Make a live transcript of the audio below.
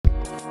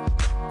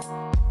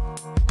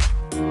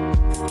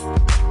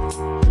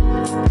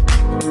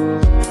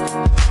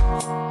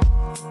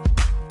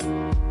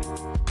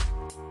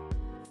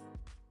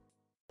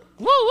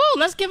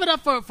give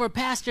it up for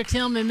Pastor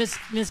Tim and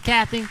Miss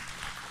Kathy.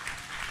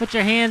 Put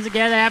your hands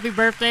together. Happy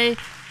birthday.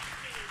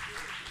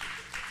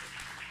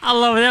 I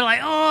love it. They're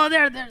like, oh,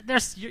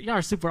 y'all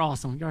are super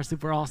awesome. Y'all are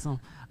super awesome.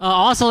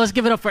 Also, let's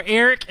give it up for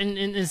Eric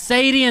and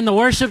Sadie and the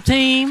worship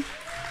team.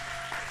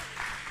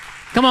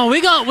 Come on,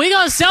 we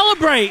gonna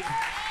celebrate.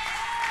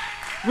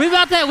 We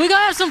gonna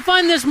have some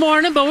fun this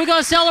morning, but we're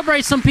gonna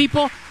celebrate some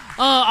people.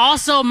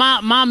 Also,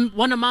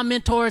 one of my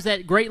mentors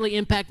that greatly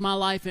impacted my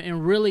life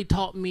and really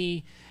taught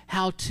me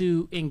how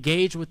to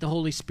engage with the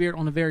Holy Spirit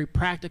on a very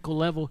practical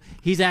level.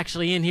 He's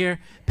actually in here,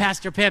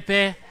 Pastor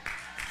Pepe.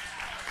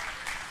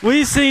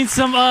 We've seen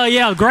some,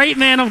 great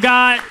man of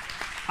God.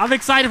 I'm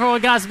excited for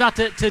what God's about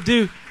to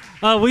do.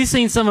 We've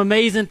seen some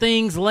amazing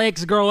things,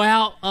 legs grow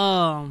out.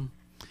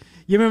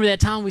 You remember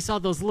that time we saw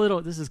those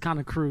little, this is kind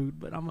of crude,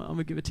 but I'm going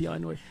to give it to you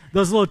anyway.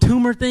 Those little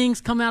tumor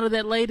things come out of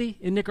that lady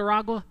in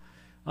Nicaragua.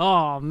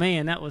 Oh,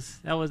 man, that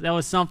was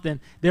something.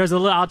 There's a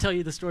little, I'll tell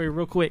you the story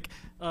real quick.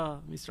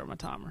 Let me start my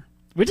timer.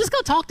 We're just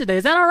going to talk today.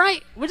 Is that all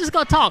right? We're just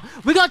going to talk.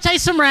 We're going to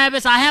chase some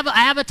rabbits. I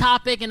have a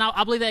topic, and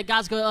I believe that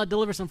God's going to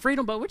deliver some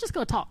freedom, but we're just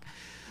going to talk.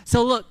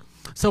 So, look,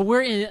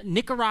 we're in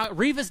Nicaragua,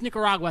 Rivas,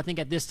 Nicaragua, I think,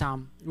 at this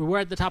time. We're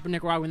at the top of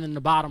Nicaragua and then the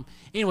bottom.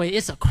 Anyway,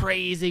 it's a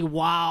crazy,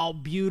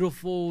 wild,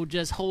 beautiful,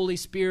 just Holy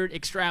Spirit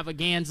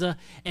extravaganza.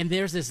 And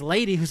there's this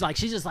lady who's like,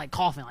 she's just like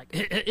coughing. Like,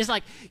 it's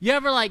like, you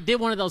ever like did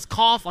one of those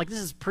cough? Like, this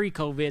is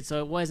pre-COVID, so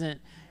it wasn't,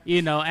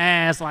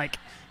 as like,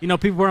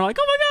 people were like,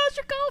 oh my gosh,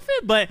 you're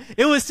coughing. But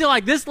it was still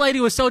like this lady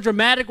was so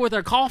dramatic with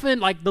her coughing.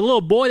 Like the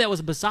little boy that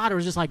was beside her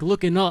was just like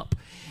looking up.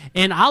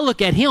 And I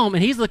look at him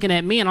and he's looking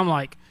at me and I'm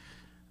like,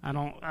 I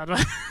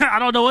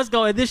don't know what's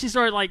going on. And then she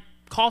started like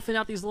coughing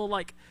out these little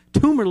like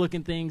tumor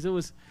looking things. It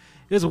was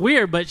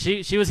weird, but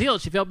she was healed.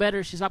 She felt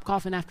better. She stopped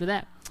coughing after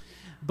that.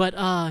 But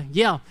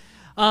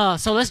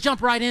so let's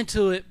jump right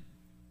into it.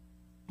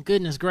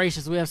 Goodness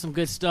gracious, we have some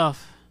good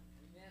stuff.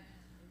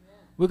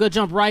 We're going to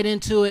jump right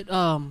into it.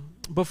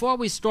 Before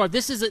we start,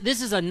 this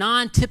is a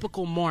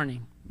non-typical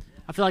morning.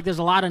 I feel like there's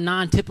a lot of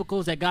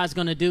non-typicals that God's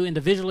going to do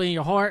individually in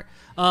your heart.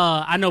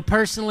 I know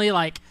personally,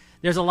 like,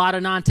 there's a lot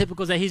of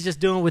non-typicals that he's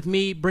just doing with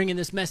me, bringing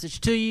this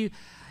message to you.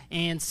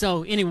 And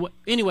so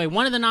anyway,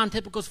 one of the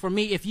non-typicals for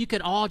me, if you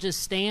could all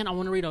just stand, I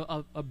want to read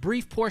a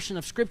brief portion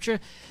of Scripture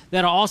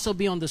that will also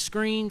be on the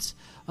screens,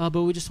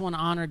 but we just want to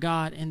honor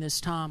God in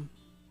this time.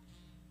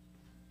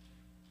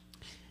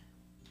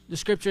 The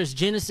Scripture is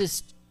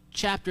Genesis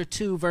chapter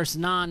 2, verse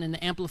 9 in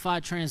the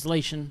Amplified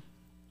Translation.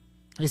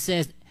 It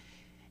says,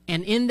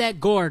 "And in that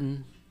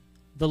garden,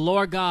 the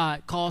Lord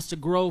God caused to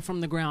grow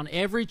from the ground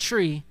every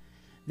tree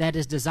that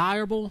is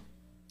desirable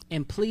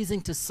and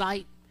pleasing to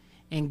sight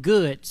and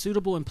good,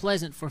 suitable and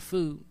pleasant for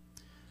food.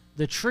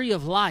 The tree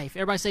of life,"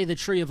 everybody say the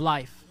tree of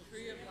life,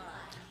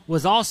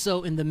 "was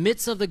also in the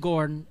midst of the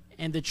garden,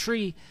 and the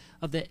tree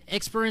of the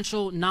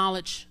experiential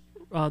knowledge,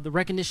 the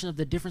recognition of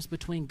the difference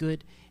between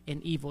good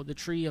and evil," the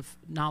tree of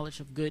knowledge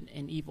of good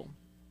and evil.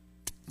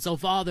 So,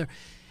 Father,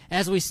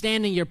 as we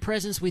stand in your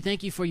presence, we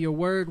thank you for your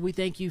word. We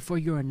thank you for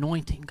your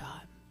anointing,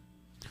 God.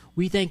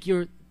 We thank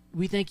you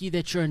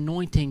that your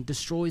anointing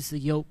destroys the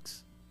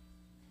yokes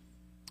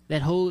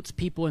that holds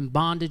people in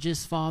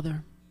bondages,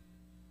 Father.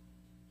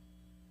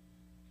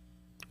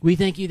 We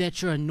thank you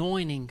that your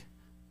anointing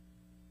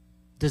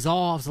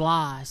dissolves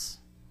lies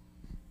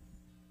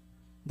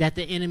that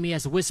the enemy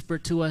has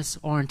whispered to us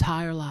our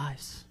entire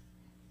lives.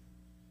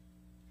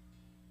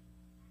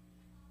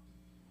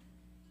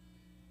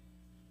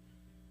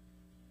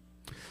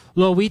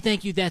 Lord, we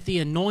thank you that the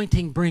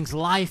anointing brings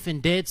life in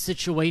dead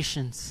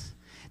situations,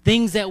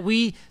 things that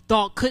we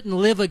thought couldn't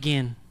live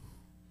again,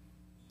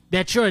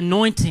 that your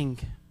anointing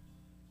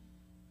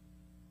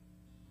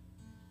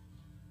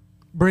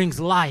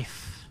brings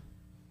life.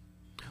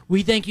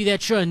 We thank you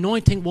that your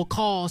anointing will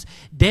cause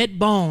dead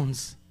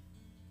bones,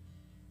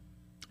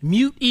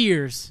 mute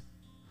ears,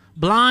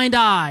 blind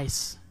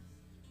eyes,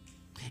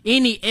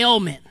 any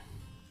ailment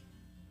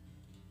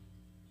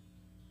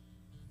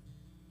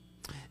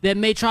that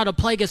may try to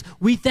plague us.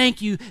 We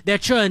thank you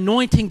that your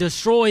anointing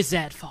destroys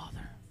that,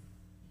 Father.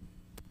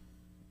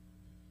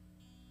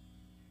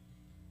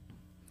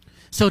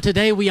 So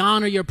today we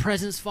honor your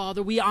presence,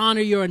 Father. We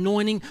honor your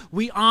anointing.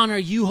 We honor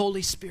you,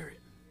 Holy Spirit.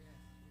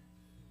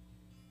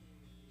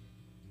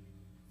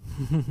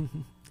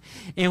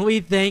 And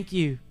we thank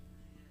you.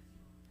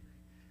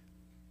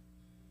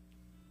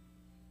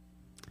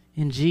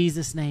 In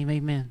Jesus' name,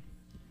 amen.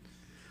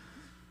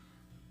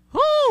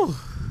 Woo!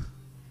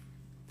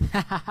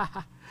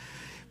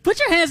 Put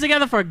your hands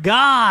together for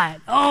God.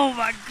 Oh,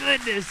 my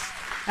goodness.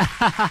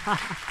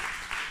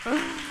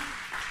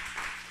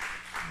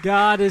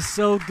 God is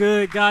so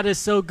good. God is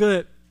so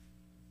good.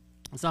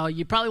 So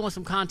you probably want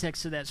some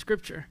context to that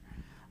scripture.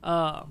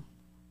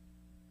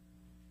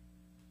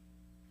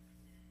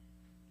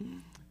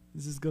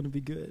 This is going to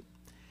be good.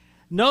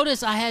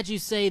 Notice I had you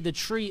say the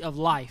tree of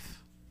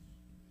life.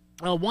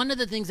 One of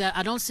the things that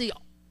I don't see,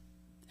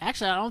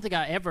 actually I don't think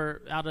I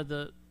ever, out of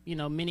the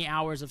many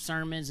hours of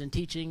sermons and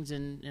teachings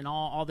and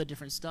all the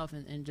different stuff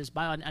and just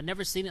Bible. I'd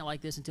never seen it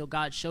like this until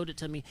God showed it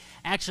to me.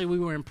 Actually, we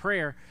were in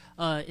prayer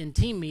in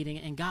team meeting,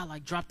 and God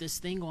like dropped this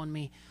thing on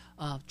me,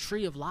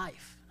 tree of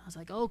life. I was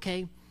like,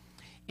 okay.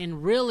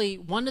 And really,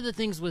 one of the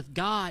things with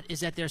God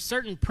is that there's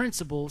certain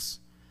principles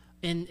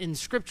in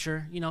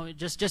Scripture,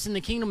 just in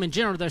the kingdom in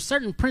general, there's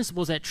certain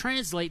principles that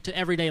translate to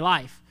everyday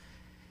life,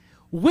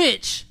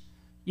 which,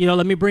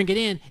 let me bring it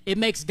in. It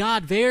makes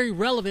God very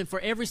relevant for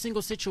every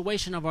single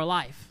situation of our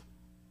life.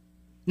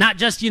 Not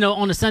just,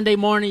 on a Sunday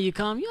morning you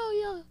come,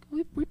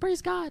 we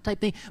praise God type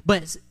thing.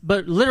 But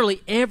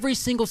literally every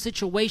single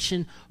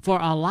situation for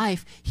our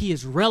life, he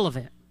is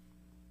relevant.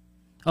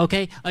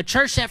 Okay? A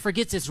church that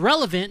forgets its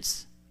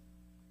relevance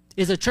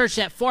is a church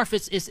that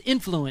forfeits its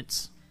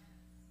influence.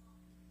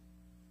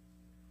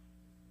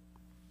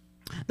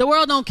 The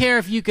world don't care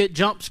if you could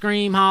jump,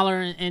 scream,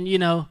 holler,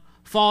 and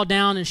fall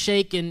down and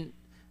shake. And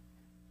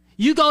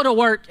you go to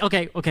work.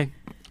 Okay.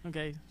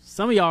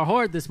 Some of y'all are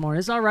hard this morning.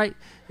 It's all right.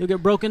 You'll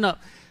get broken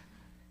up.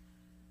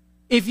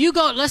 If you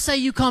go, let's say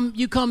you come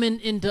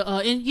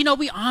into,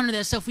 we honor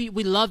that stuff. We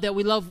love that.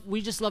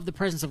 We just love the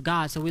presence of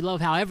God. So we love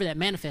however that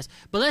manifests.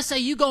 But let's say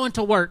you go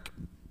into work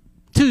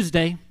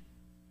Tuesday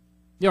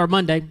or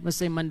Monday. Let's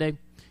say Monday.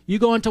 You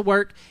go into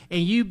work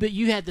and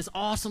you had this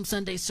awesome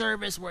Sunday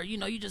service where,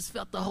 you just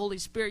felt the Holy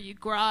Spirit. You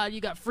cried,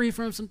 you got free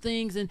from some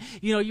things, and,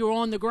 you were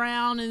on the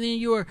ground, and then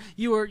you were,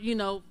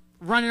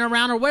 running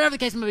around or whatever the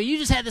case may be. You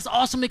just had this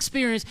awesome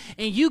experience,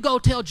 and you go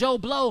tell Joe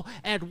Blow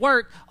at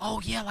work,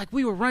 oh yeah, like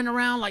we were running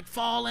around, like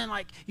falling,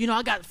 like,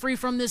 I got free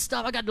from this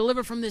stuff. I got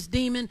delivered from this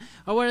demon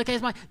or whatever the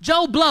case may be.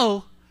 Joe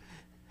Blow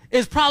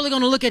is probably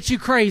going to look at you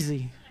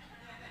crazy.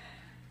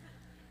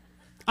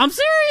 I'm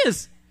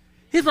serious.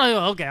 He's like,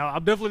 oh, okay,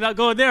 I'm definitely not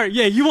going there.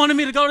 Yeah, you wanted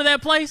me to go to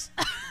that place?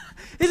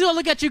 He's going to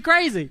look at you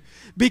crazy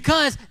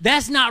because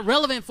that's not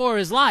relevant for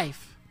his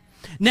life.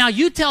 Now,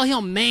 you tell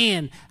him,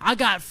 man, I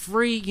got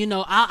free.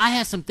 I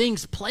had some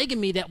things plaguing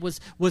me that was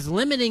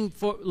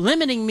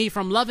limiting me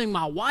from loving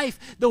my wife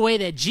the way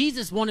that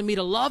Jesus wanted me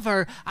to love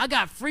her. I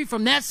got free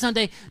from that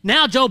Sunday.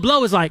 Now, Joe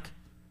Blow is like,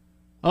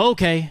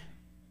 okay.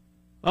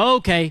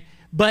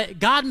 But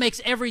God makes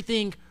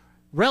everything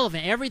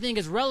relevant. Everything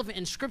is relevant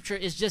in Scripture.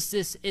 It's just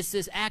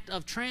this act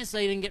of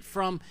translating it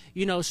from,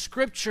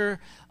 Scripture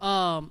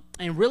and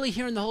really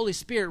hearing the Holy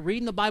Spirit,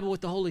 reading the Bible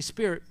with the Holy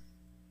Spirit.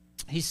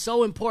 He's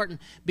so important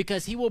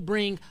because he will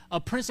bring a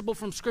principle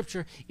from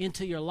Scripture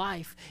into your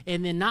life.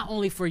 And then not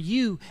only for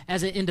you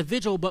as an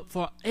individual, but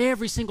for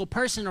every single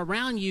person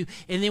around you.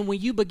 And then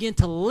when you begin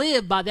to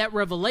live by that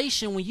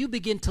revelation, when you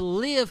begin to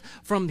live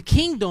from the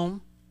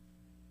kingdom,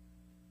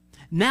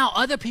 now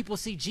other people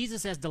see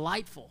Jesus as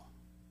delightful.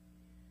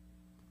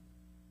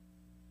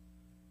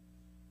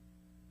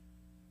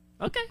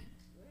 Okay.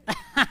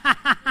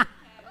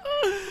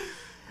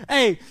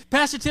 Hey,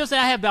 Pastor Till said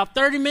I have about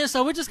 30 minutes,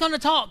 so we're just going to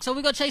talk. So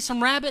we're going to chase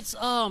some rabbits.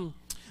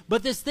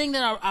 But this thing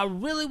that I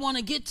really want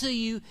to get to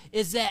you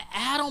is that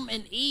Adam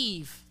and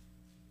Eve,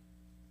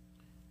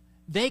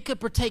 they could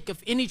partake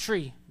of any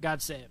tree,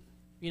 God said.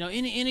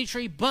 Any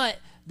tree but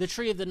the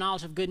tree of the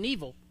knowledge of good and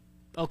evil.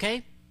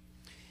 Okay?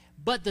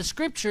 But the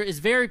Scripture is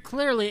very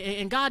clearly,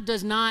 and God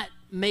does not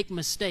make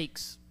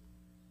mistakes.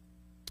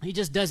 He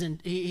just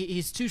doesn't.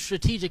 He's too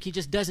strategic. He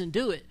just doesn't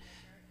do it.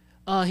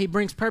 He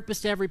brings purpose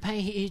to every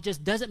pain. He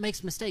just doesn't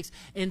make mistakes.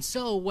 And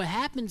so what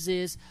happens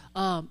is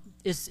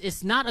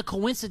it's not a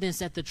coincidence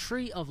that the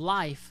tree of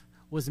life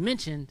was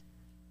mentioned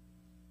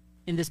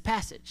in this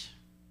passage.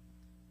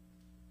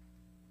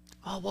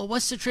 Oh, well,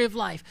 what's the tree of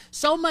life?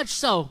 So much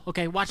so,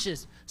 okay, watch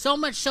this. So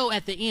much so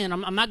at the end,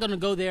 I'm not going to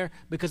go there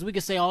because we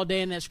could say all day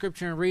in that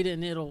scripture and read it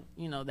and it'll,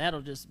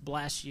 that'll just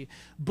blast you.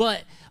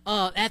 But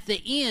at the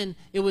end,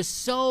 it was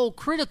so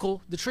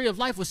critical, the tree of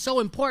life was so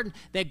important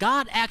that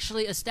God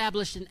actually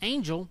established an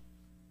angel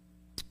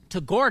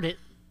to guard it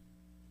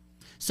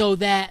so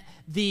that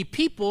the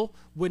people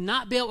would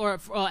not be able, or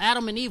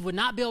Adam and Eve would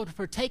not be able to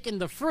partake in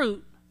the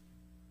fruit.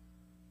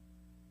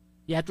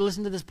 You have to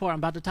listen to this part. I'm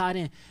about to tie it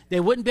in. They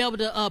wouldn't be able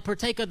to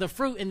partake of the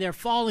fruit in their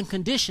fallen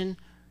condition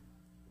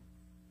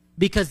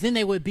because then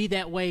they would be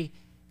that way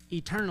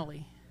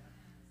eternally.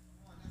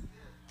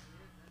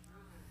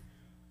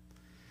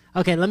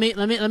 Okay, let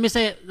me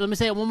say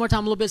it one more time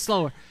a little bit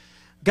slower.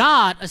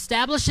 God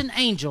established an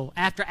angel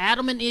after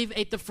Adam and Eve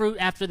ate the fruit,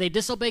 after they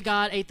disobeyed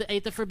God,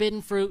 ate the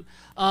forbidden fruit.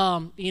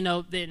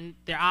 Then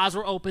their eyes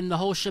were open, the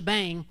whole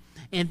shebang,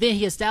 and then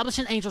he established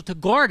an angel to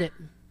guard it.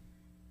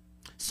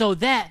 So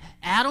that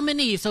Adam and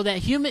Eve, so that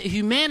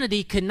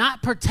humanity could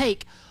not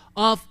partake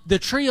of the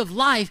tree of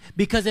life,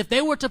 because if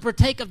they were to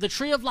partake of the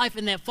tree of life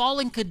in that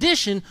fallen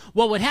condition,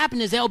 what would happen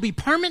is they'll be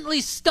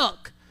permanently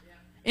stuck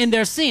in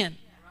their sin.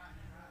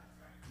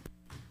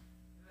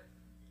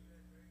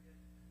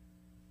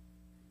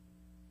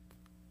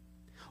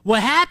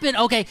 What happened?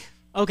 Okay,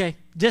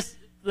 just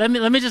let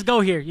me just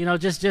go here.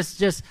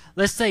 Just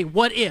let's say,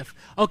 what if?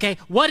 Okay,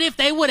 what if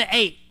they would have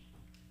ate?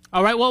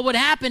 All right, what would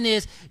happen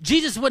is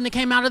Jesus wouldn't have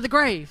came out of the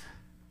grave.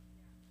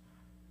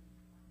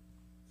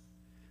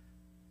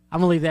 I'm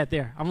going to leave that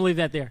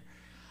there.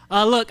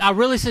 Look, I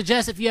really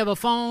suggest if you have a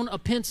phone, a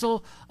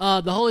pencil,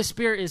 the Holy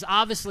Spirit is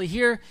obviously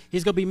here.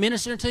 He's going to be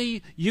ministering to you.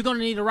 You're going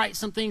to need to write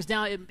some things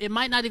down. It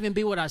might not even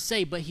be what I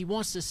say, but he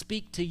wants to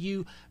speak to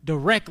you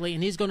directly,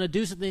 and he's going to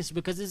do some things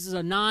because this is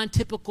a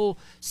non-typical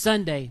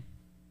Sunday.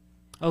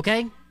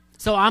 Okay?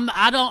 So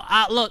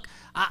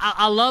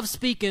I love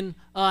speaking.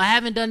 I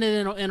haven't done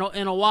it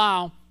in a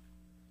while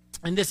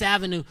in this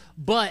avenue,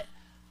 but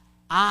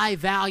I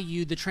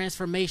value the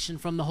transformation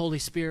from the Holy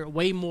Spirit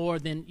way more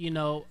than,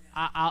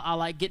 I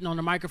like getting on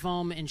the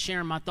microphone and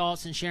sharing my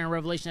thoughts and sharing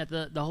revelation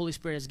that the Holy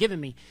Spirit has given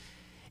me.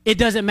 It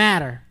doesn't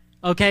matter,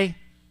 okay?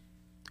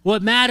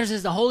 What matters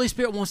is the Holy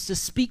Spirit wants to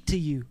speak to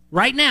you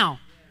right now.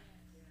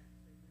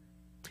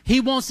 He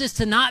wants this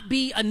to not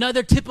be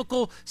another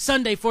typical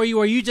Sunday for you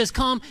where you just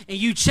come and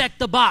you check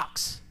the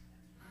box.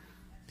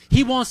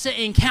 He wants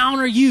to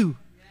encounter you.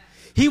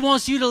 He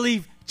wants you to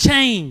leave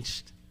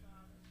changed.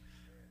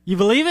 You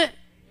believe it?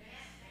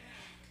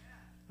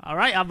 All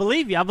right, I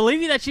believe you. I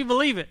believe you that you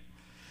believe it.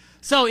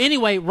 So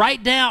anyway,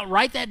 write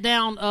that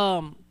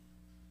down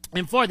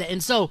and for that.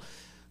 And so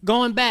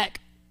going back,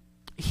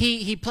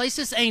 he placed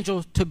this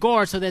angel to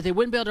guard so that they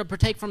wouldn't be able to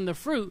partake from the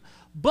fruit.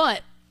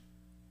 But,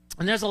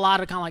 and there's a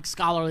lot of kind of like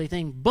scholarly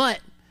thing, but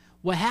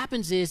what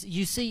happens is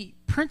you see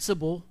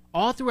principle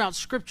all throughout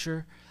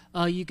Scripture.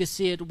 You can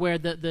see it where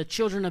the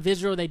children of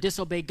Israel, they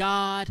disobeyed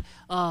God.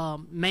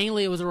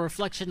 Mainly it was a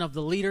reflection of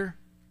the leader.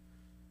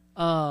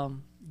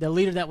 The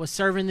leader that was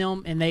serving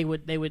them, and they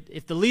would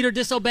if the leader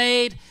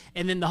disobeyed,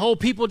 and then the whole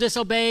people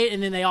disobeyed,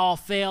 and then they all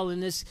fell.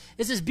 And it's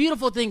this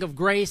beautiful thing of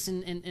grace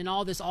and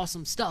all this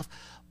awesome stuff.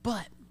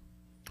 But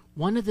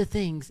one of the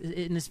things,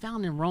 and it's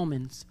found in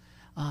Romans,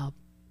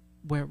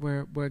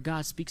 where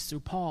God speaks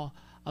through Paul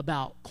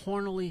about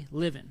carnally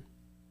living.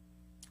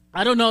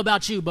 I don't know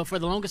about you, but for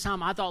the longest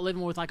time, I thought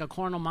living with like a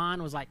carnal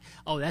mind was like,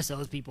 oh, that's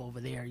those people over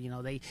there.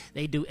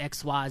 They do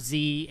X, Y,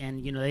 Z,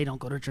 and, they don't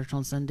go to church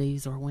on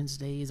Sundays or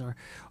Wednesdays,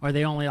 or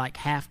they only like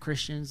half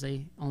Christians.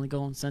 They only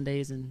go on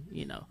Sundays, and,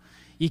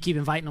 you keep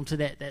inviting them to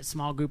that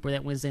small group or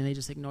that Wednesday, and they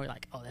just ignore you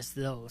like, oh, that's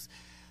those.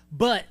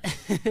 But,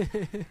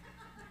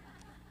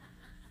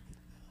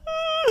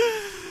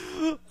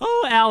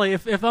 oh, Allie,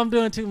 if I'm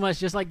doing too much,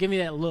 just like give me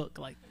that look,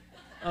 like,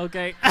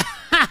 okay.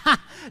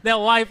 That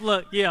wife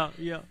look, yeah.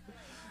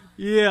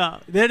 Yeah,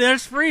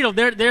 there's freedom.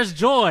 There's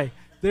joy.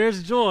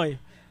 There's joy.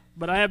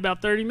 But I have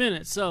about 30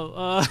 minutes, so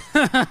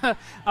I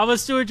will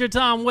steward your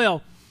time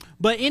well.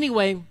 But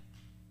anyway,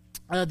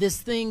 this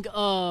thing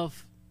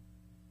of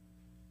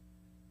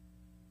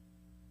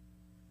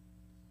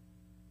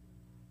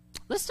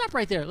let's stop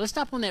right there. Let's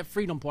stop on that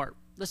freedom part.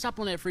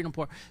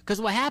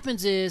 Because what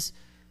happens is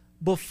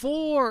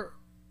before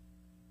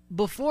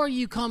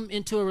you come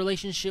into a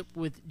relationship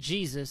with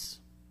Jesus,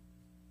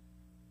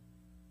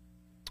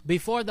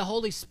 before the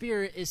Holy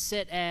Spirit is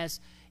set as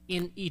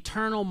an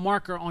eternal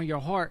marker on your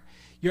heart,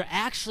 you're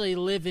actually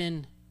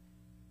living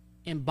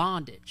in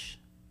bondage.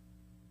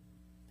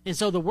 And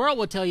so the world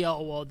will tell you,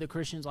 oh, well, the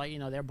Christians, like,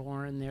 they're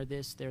boring, they're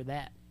this, they're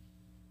that.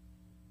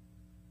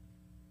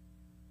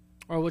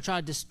 Or will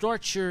try to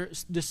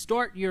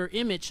distort your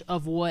image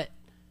of what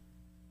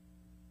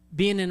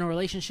being in a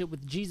relationship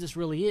with Jesus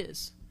really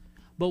is.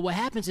 But what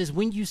happens is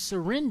when you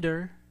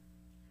surrender,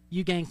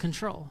 you gain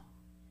control.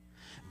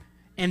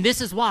 And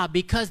this is why,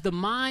 because the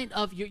mind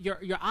of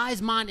your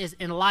eye's mind is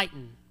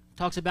enlightened.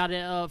 Talks about it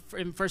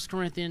in 1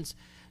 Corinthians.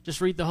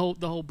 Just read the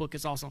whole book.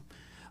 It's awesome.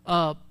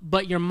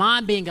 But your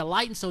mind being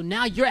enlightened, so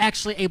now you're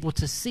actually able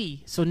to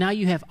see. So now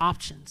you have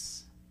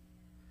options.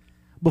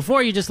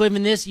 Before you just live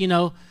in this,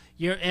 your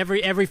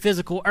every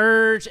physical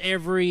urge,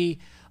 every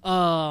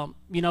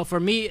for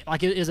me,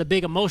 like it is a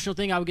big emotional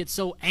thing. I would get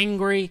so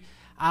angry.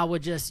 I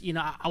would just,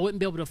 I wouldn't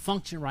be able to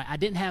function right. I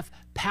didn't have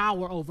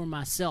power over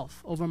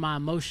myself, over my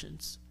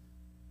emotions.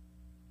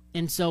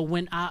 And so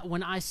when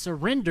I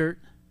surrendered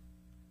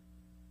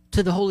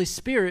to the Holy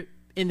Spirit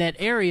in that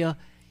area,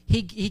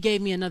 he gave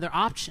me another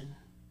option.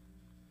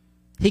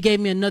 He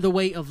gave me another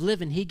way of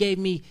living. He gave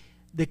me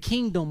the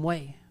kingdom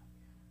way.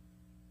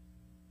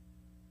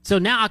 So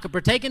now I could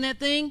partake in that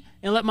thing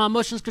and let my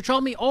emotions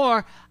control me,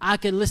 or I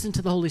could listen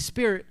to the Holy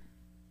Spirit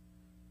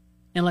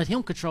and let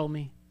him control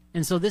me.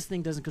 And so this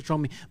thing doesn't control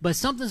me. But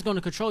something's going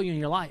to control you in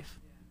your life.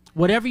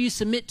 Whatever you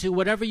submit to,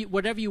 whatever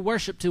you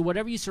worship to,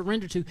 whatever you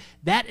surrender to,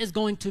 that is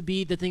going to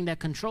be the thing that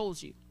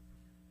controls you.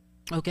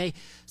 Okay?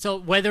 So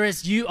whether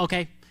it's you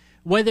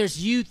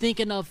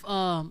thinking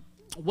of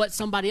what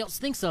somebody else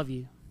thinks of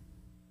you.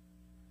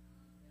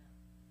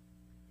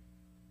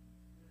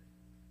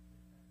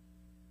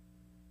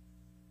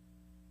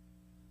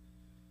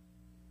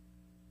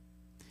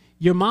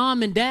 Your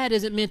mom and dad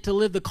isn't meant to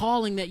live the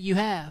calling that you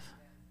have.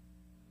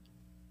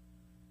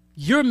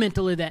 You're meant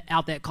to live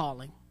out that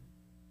calling.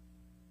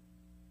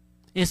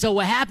 And so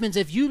what happens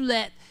if you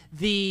let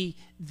the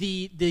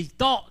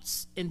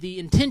thoughts and the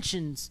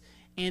intentions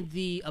and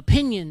the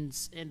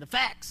opinions and the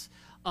facts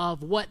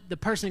of what the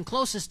person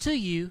closest to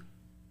you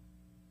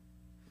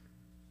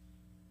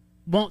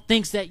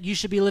thinks that you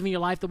should be living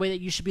your life the way that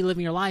you should be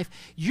living your life,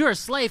 you're a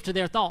slave to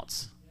their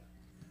thoughts.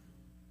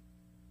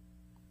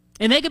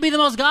 And they could be the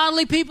most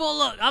godly people.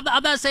 Look,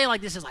 I'm not saying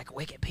like this is like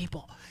wicked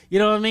people. You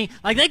know what I mean?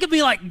 Like they could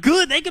be like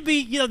good. They could be,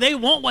 you know, they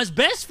want what's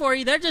best for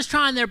you. They're just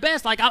trying their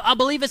best. Like I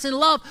believe it's in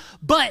love.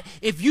 But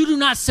if you do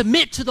not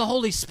submit to the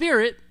Holy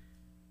Spirit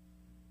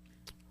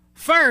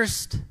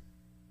first,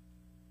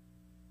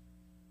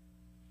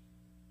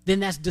 then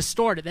that's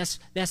distorted.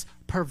 That's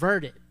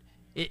perverted.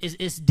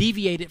 It's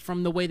deviated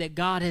from the way that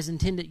God has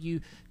intended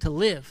you to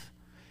live.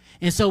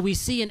 And so we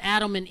see in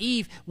Adam and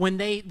Eve when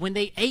they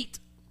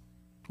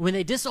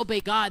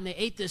disobeyed God and they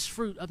ate this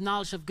fruit of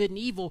knowledge of good and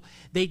evil,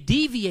 they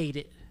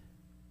deviated.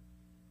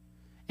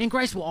 And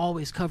grace will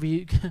always cover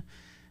you.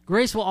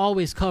 Grace will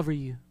always cover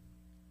you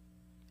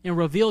and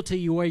reveal to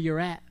you where you're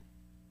at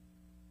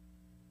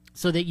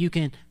so that you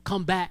can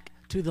come back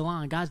to the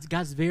line.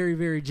 God's very,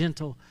 very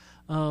gentle,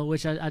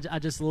 which I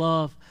just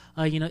love.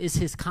 It's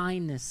his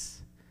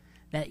kindness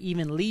that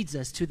even leads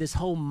us to this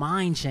whole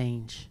mind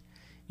change.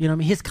 You know what I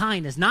mean? His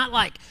kindness, not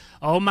like,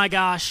 oh my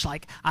gosh,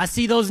 like I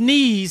see those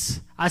knees.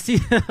 I see.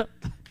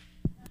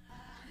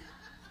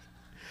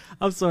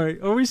 I'm sorry.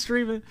 Are we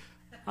streaming?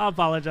 I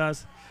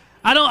apologize.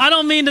 I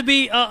don't mean to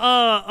be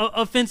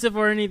offensive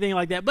or anything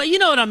like that, but you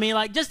know what I mean.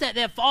 Like just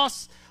that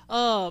false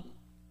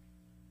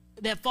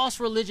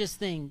religious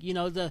thing. You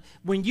know,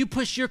 when you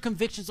push your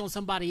convictions on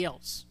somebody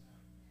else.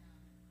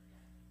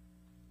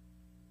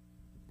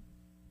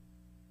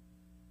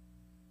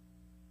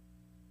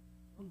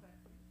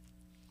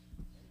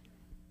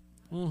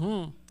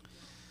 Mm-hmm.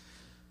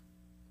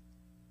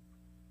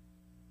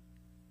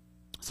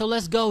 So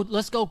let's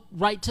go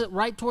right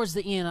towards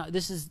the end.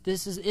 This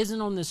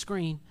isn't on the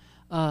screen.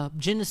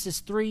 Genesis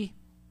 3,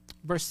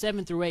 verse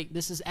 7 through 8.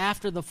 This is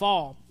after the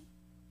fall,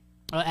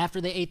 after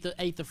they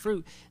ate the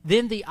fruit.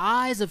 Then the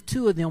eyes of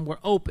two of them were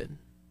open.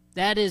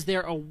 That is,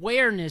 their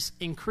awareness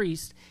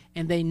increased,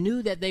 and they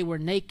knew that they were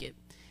naked.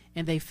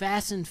 And they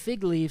fastened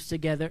fig leaves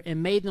together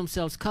and made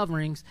themselves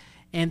coverings.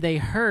 And they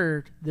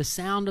heard the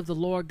sound of the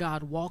Lord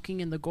God walking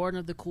in the garden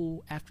of the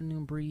cool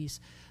afternoon breeze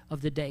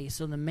of the day.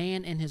 So the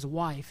man and his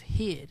wife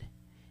hid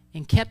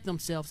and kept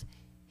themselves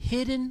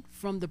hidden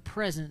from the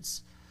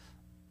presence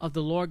of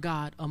the Lord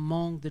God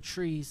among the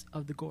trees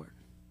of the garden.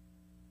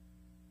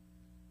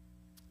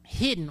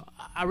 Hidden.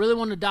 I really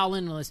want to dial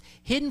in on this.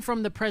 Hidden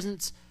from the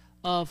presence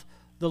of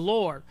the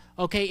Lord.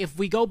 Okay, if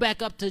we go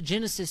back up to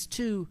Genesis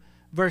 2,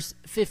 verse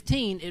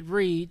 15, it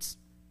reads,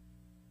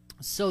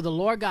 so the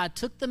Lord God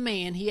took the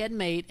man he had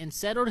made and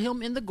settled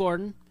him in the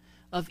garden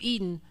of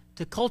Eden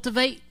to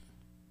cultivate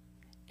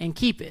and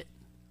keep it.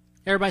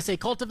 Everybody say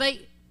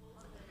cultivate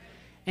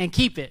and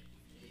keep it.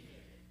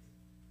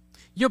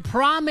 Your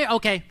primary,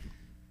 okay,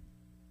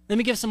 let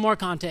me give some more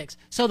context.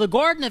 So the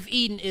Garden of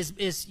Eden is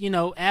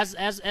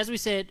as we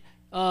said,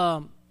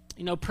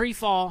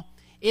 pre-fall.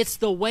 It's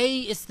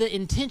the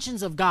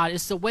intentions of God.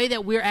 It's the way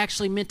that we're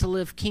actually meant to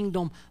live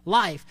kingdom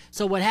life.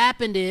 So what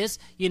happened is,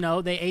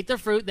 they ate the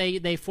fruit.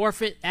 They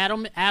forfeit,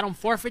 Adam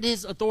forfeited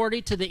his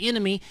authority to the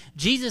enemy.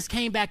 Jesus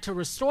came back to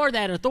restore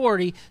that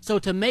authority, so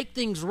to make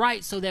things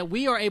right so that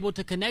we are able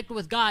to connect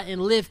with God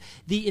and live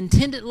the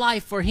intended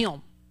life for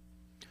him.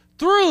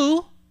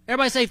 Through,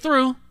 everybody say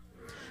through,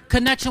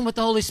 connection with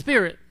the Holy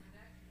Spirit.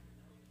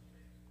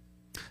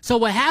 So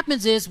what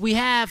happens is we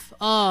have,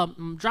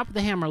 drop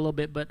the hammer a little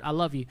bit, but I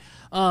love you.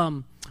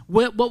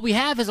 What we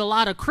have is a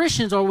lot of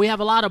Christians, or we have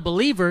a lot of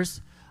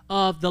believers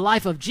of the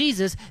life of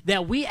Jesus,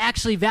 that we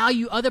actually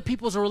value other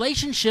people's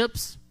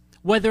relationships,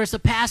 whether it's a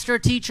pastor,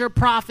 teacher,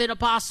 prophet,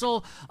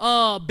 apostle,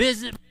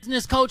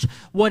 business coach,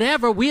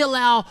 whatever. We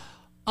allow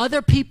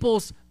other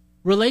people's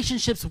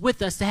relationships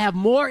with us to have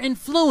more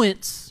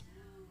influence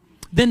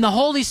than the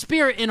Holy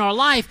Spirit in our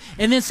life.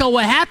 And then so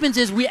what happens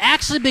is we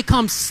actually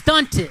become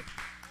stunted.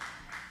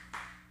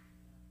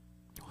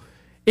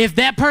 If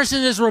that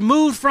person is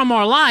removed from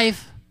our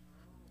life,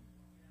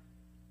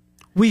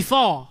 we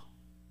fall.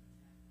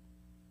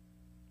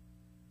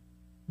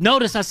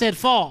 Notice I said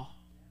fall.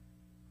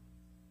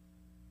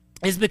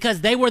 It's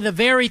because they were the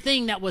very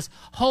thing that was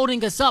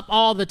holding us up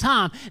all the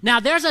time. Now,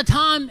 there's a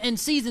time and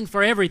season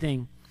for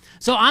everything.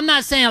 So I'm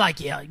not saying like,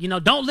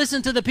 don't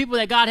listen to the people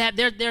that God had.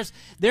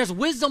 There's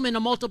wisdom in a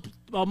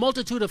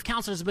multitude of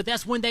counselors, but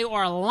that's when they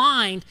are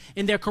aligned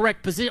in their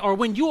correct position, or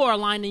when you are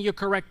aligned in your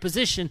correct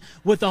position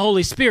with the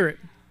Holy Spirit.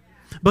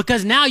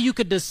 Because now you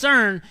could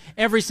discern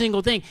every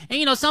single thing.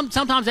 And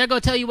sometimes they're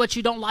going to tell you what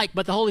you don't like,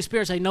 but the Holy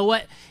Spirit say, you know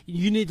what?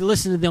 You need to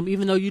listen to them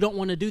even though you don't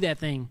want to do that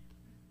thing.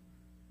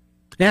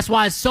 That's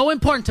why it's so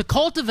important to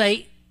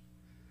cultivate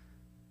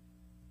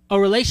a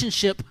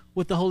relationship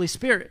with the Holy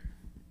Spirit.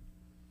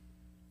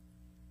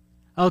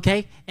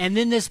 Okay? And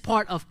then this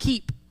part of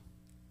keep.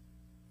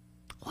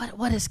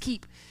 What is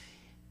keep?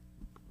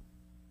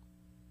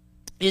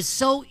 It's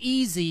so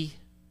easy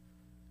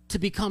to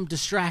become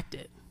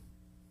distracted,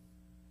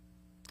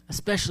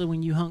 especially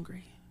when you're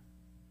hungry.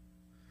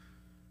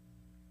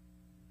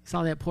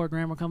 Saw that poor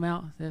grammar come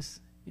out?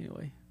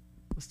 Anyway,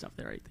 we'll stop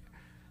there right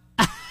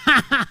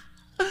there.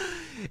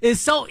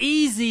 It's so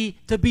easy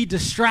to be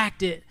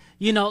distracted.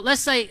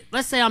 Let's say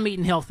I'm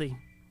eating healthy,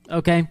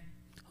 okay?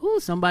 Ooh,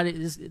 somebody,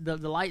 the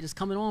light is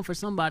coming on for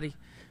somebody.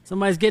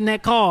 Somebody's getting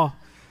that call.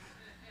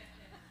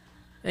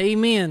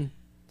 Amen.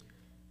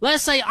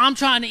 Let's say I'm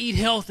trying to eat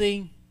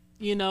healthy,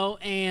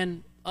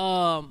 and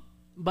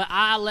but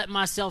I let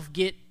myself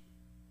get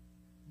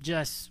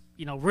just,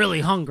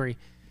 really hungry.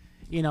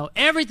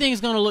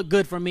 Everything's going to look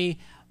good for me.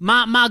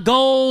 My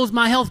goals,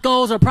 my health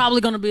goals are probably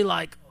going to be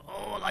like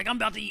I'm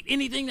about to eat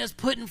anything that's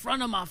put in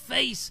front of my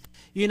face,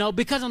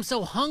 because I'm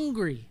so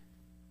hungry.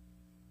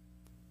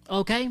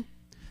 Okay?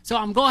 So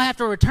I'm going to have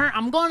to return.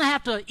 I'm going to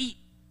have to eat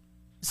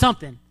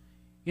something.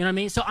 You know what I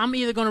mean? So I'm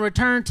either going to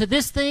return to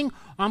this thing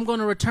or I'm going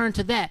to return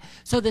to that.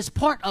 So this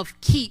part of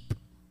keep,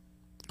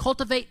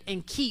 cultivate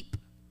and keep,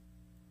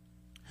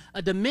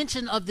 a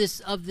dimension of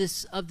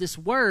this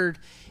word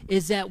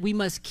is that we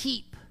must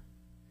keep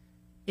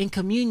in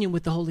communion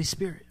with the Holy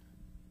Spirit.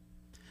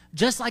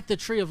 Just like the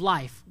tree of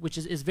life, which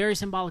is very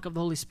symbolic of the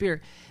Holy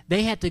Spirit,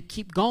 they had to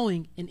keep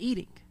going and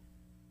eating.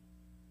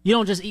 You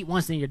don't just eat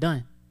once and you're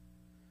done.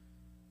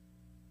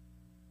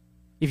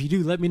 If you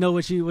do, let me know how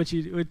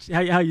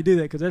you do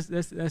that, because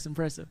that's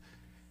impressive.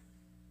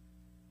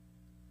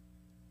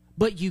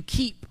 But you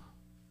keep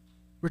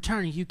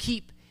returning, you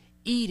keep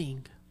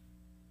eating.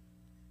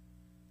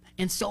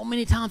 And so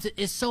many times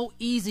it's so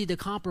easy to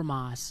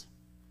compromise.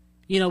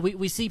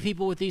 We see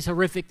people with these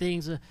horrific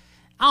things.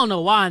 I don't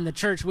know why in the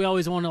church we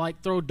always want to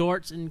throw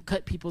darts and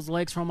cut people's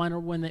legs from under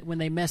when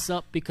they mess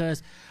up,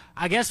 because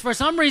I guess for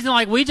some reason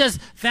we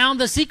just found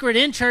the secret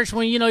in church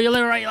when you're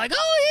living right, you're like,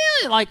 oh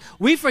yeah,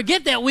 we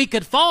forget that we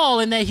could fall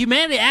and that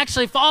humanity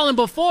actually fallen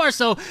before,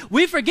 so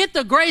we forget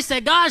the grace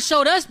that God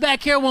showed us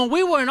back here when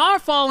we were in our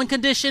fallen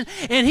condition,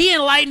 and He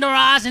enlightened our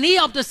eyes and He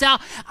helped us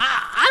out.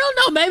 I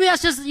don't know, maybe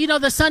that's just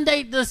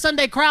the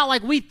Sunday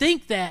crowd, we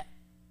think that,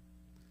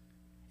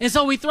 and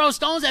so we throw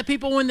stones at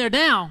people when they're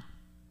down.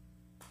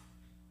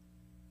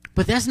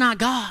 But that's not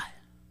God.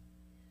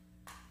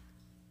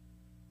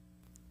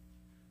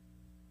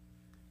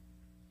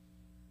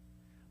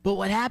 But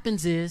what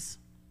happens is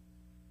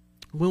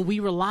when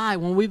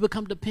we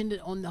become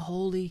dependent on the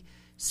Holy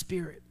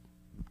Spirit.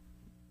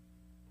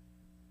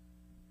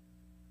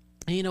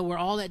 And we're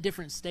all at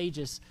different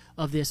stages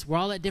of this. We're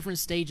all at different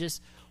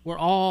stages. We're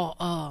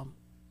all,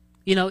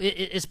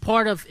 it's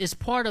part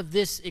of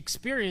this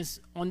experience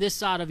on this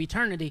side of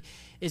eternity,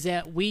 is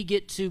that we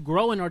get to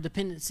grow in our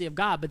dependency of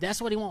God. But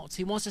that's what He wants.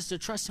 He wants us to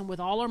trust Him with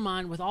all our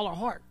mind, with all our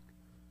heart,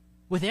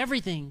 with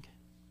everything.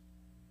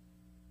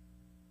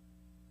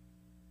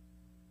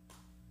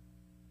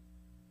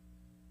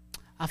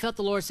 I felt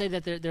the Lord say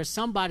that there's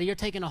somebody, you're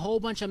taking a whole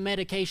bunch of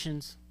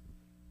medications.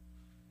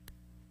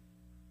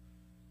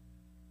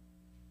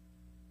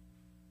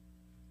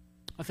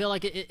 I feel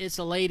like it's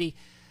a lady.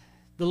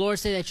 The Lord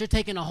said that you're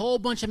taking a whole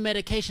bunch of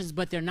medications,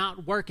 but they're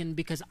not working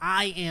because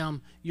I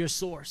am your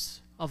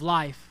source of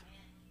life.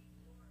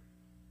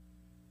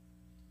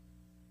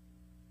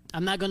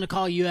 I'm not going to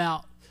call you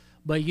out,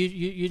 but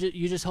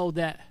you just hold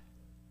that.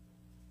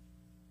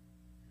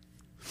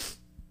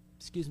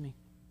 Excuse me.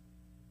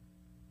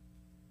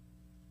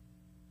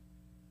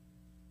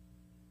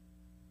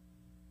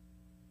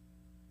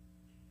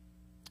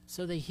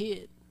 So they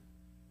hid.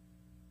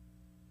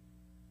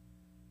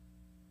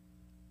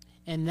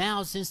 And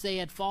now, since they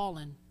had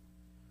fallen,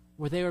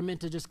 where they were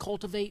meant to just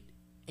cultivate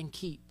and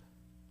keep,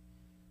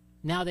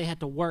 now they had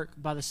to work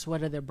by the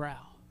sweat of their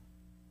brow.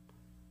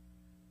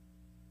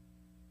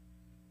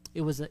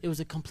 It was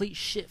a complete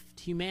shift.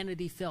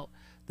 Humanity felt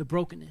the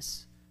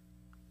brokenness.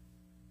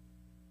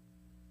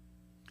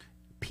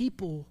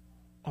 People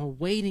are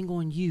waiting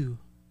on you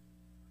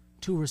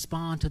to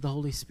respond to the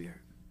Holy Spirit.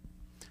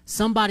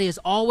 Somebody is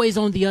always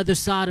on the other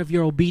side of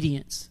your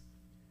obedience.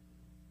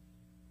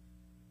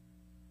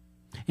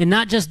 And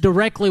not just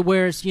directly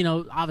where it's,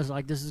 I was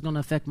like, this is going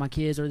to affect my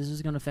kids, or this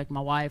is going to affect my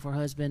wife or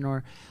husband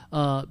or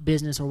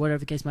business or whatever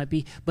the case might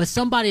be. But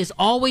somebody is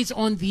always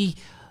on the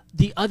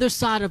other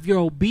side of your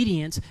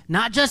obedience,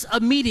 not just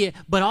immediate,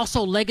 but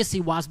also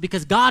legacy-wise,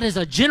 because God is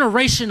a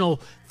generational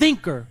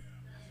thinker.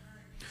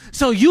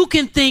 So you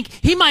can think,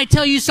 He might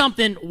tell you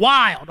something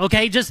wild,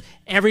 okay? Just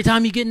every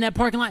time you get in that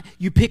parking lot,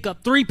 you pick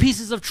up 3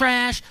 pieces of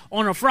trash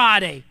on a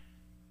Friday.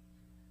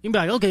 You can be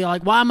like, okay,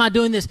 why am I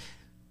doing this?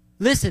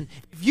 Listen,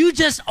 if you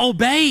just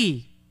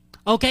obey,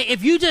 okay,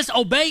 if you just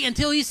obey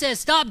until He says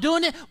stop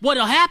doing it,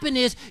 what'll happen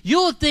is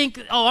you'll think,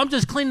 oh, I'm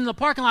just cleaning the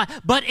parking lot.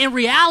 But in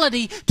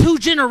reality, 2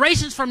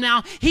 generations from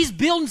now, He's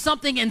building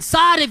something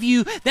inside of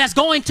you that's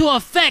going to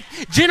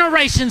affect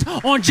generations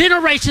on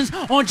generations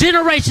on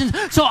generations.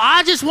 So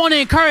I just want to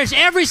encourage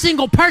every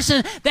single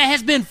person that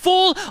has been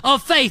full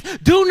of faith,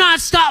 do not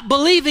stop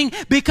believing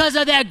because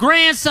of that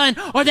grandson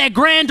or that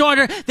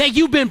granddaughter that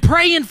you've been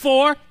praying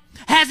for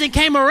hasn't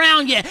came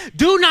around yet.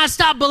 Do not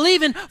stop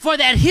believing for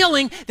that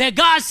healing that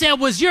God said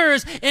was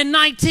yours in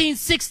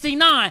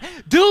 1969.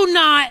 Do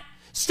not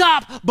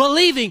stop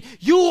believing.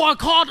 You are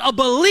called a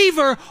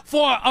believer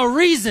for a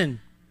reason.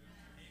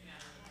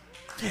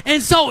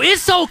 And so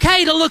it's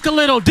okay to look a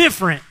little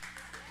different.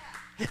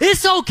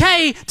 It's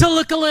okay to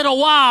look a little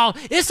wild.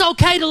 It's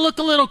okay to look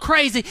a little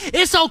crazy.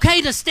 It's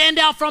okay to stand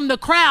out from the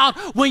crowd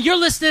when you're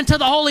listening to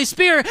the Holy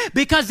Spirit,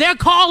 because their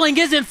calling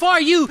isn't for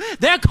you.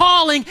 Their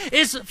calling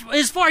is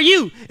for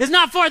you. It's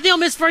not for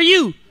them, it's for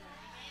you.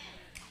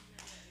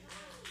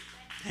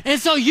 And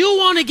so you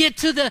want to get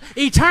to the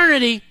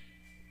eternity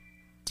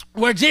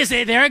where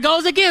Jesus, there it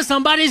goes again,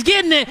 somebody's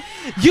getting it.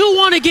 You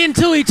want to get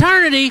into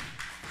eternity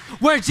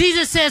where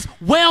Jesus says,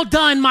 well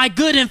done, my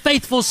good and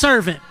faithful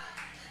servant.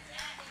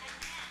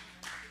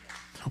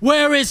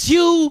 Where it's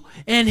you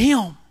and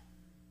him.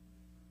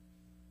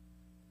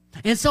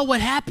 And so what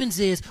happens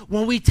is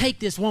when we take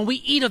this, when we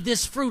eat of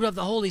this fruit of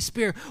the Holy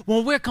Spirit,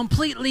 when we're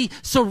completely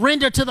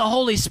surrendered to the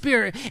Holy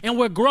Spirit and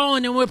we're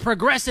growing and we're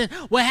progressing,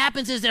 what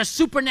happens is there's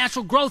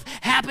supernatural growth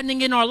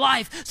happening in our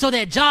life. So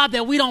that job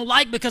that we don't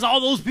like because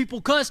all those people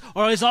cuss,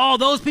 or it's all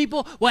those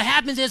people, what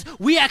happens is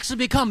we actually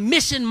become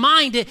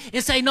mission-minded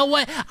and say, you know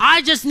what,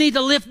 I just need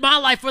to live my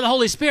life for the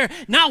Holy Spirit,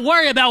 not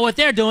worry about what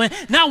they're doing,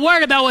 not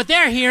worried about what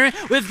they're hearing.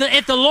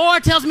 If the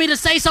Lord tells me to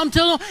say something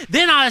to them,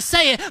 then I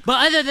say it.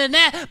 But other than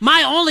that,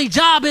 my only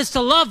job is to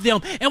love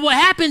them. And what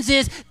happens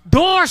is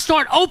doors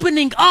start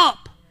opening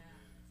up.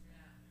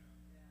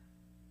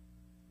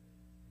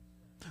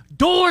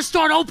 Doors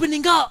start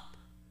opening up.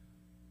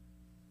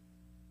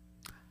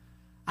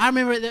 I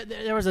remember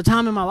there was a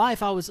time in my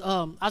life I was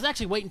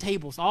actually waiting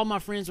tables. All my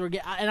friends were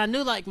and I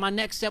knew like my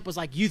next step was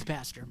like youth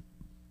pastor.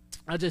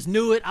 I just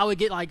knew it. I would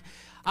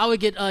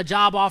get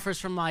job offers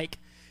from like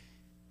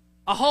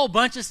a whole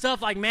bunch of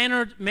stuff, like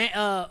manager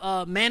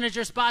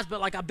spots,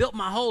 but like I built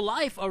my whole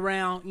life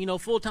around,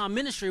 full-time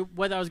ministry,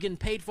 whether I was getting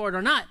paid for it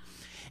or not.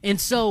 And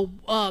so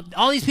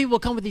all these people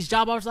would come with these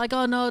job offers like,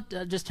 oh, no,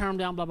 just turn them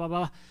down, blah, blah,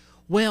 blah.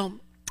 Well,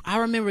 I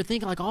remember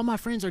thinking like all my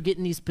friends are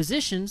getting these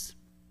positions.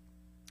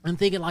 I'm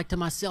thinking like to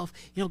myself,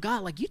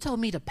 God, like you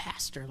told me to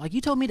pastor, like you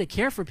told me to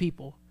care for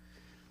people.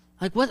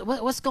 Like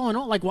what's going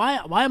on? Like why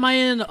am I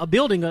in a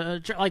building?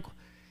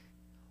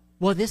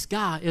 Well, this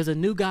guy is a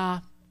new guy.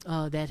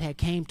 That had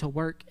came to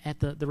work at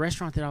the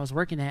restaurant that I was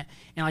working at,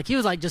 and like he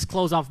was like just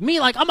closed off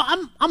me. Like I'm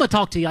gonna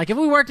talk to you. Like if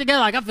we work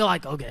together, like I feel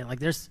like okay, like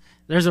there's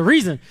a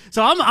reason.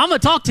 So I'm gonna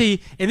talk to you.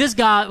 And this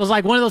guy was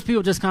like one of those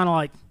people, just kind of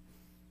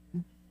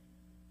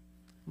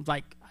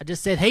like I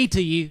just said hey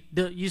to you.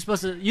 You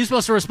supposed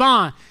to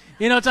respond,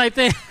 type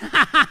thing.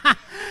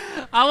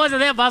 I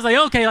wasn't there, but I was like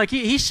okay. Like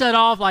he shut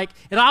off. Like,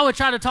 and I would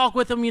try to talk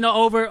with him,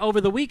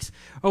 over the weeks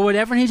or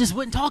whatever, and he just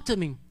wouldn't talk to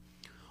me.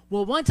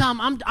 Well, one time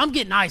I'm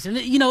getting ice, and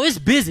it's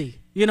busy.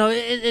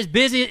 It's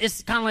busy.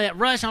 It's kind of like that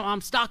rush.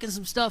 I'm stocking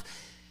some stuff,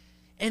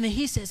 and then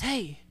he says,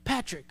 "Hey,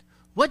 Patrick,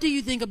 what do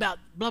you think about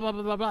blah blah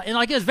blah blah blah?" And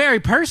like it was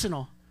very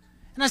personal,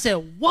 and I said,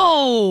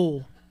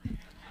 "Whoa!"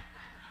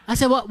 I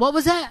said, "What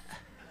was that?"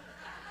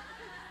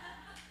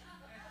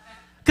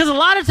 Because a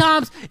lot of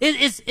times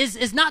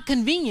it's not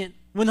convenient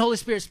when the Holy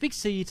Spirit speaks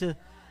to you to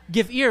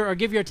give ear or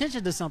give your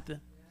attention to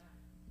something.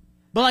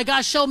 But like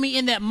God showed me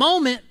in that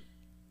moment.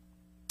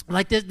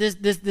 Like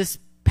this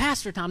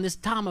pastor time, this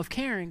time of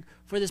caring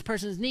for this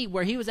person's need,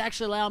 where he was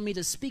actually allowing me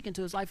to speak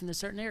into his life in a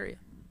certain area.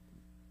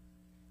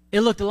 It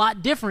looked a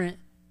lot different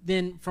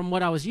than from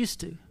what I was used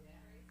to.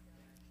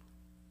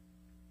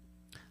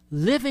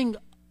 Living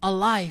a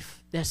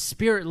life that's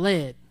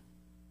spirit-led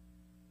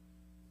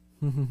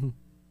will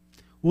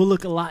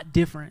look a lot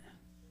different.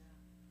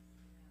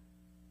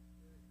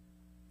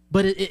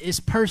 But it's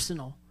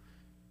personal.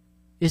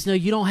 It's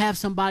you don't have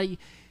somebody.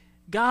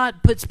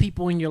 God puts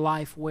people in your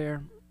life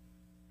where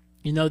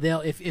they'll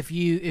if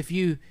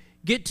you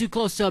get too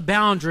close to a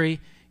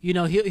boundary,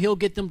 he'll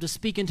get them to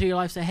speak into your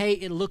life, say, hey,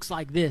 it looks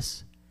like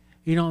this.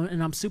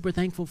 And I'm super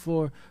thankful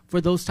for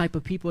those type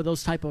of people,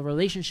 those type of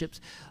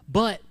relationships.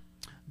 But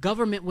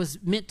government was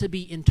meant to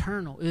be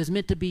internal. It was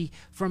meant to be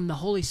from the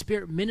Holy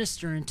Spirit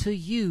ministering to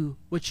you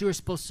what you were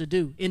supposed to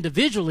do.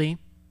 Individually,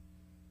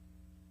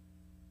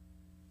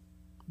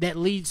 that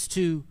leads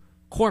to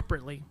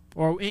corporately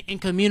or in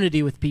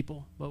community with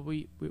people. But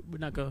we're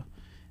not going to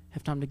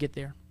have time to get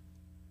there.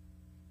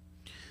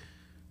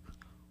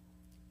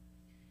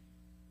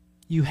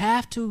 You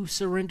have to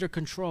surrender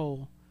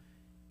control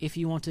if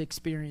you want to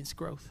experience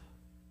growth.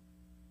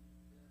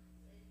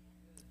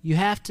 You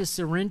have to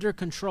surrender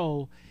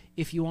control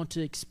if you want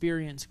to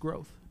experience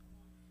growth.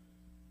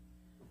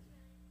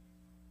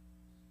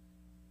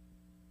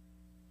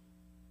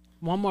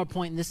 One more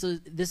point, and this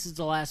is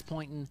the last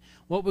point, and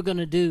what we're going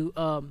to do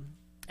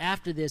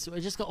after this, we're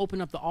just going to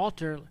open up the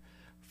altar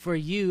for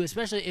you,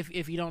 especially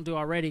if you don't do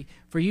already,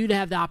 for you to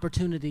have the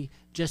opportunity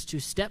just to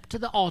step to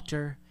the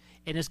altar.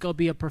 And it's going to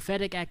be a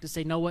prophetic act to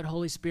say, know what,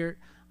 Holy Spirit,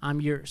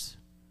 I'm yours.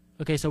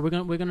 Okay, so we're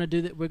gonna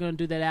do that. We're gonna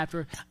do that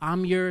after.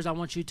 I'm yours. I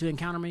want you to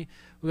encounter me.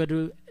 We're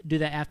gonna do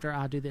that after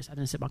I do this. I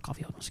didn't sip my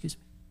coffee. Hold on, excuse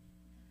me.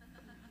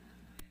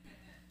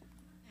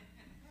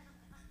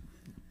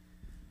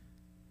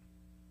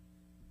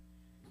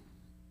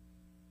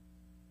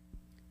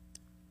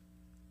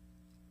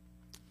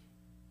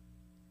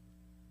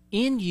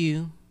 In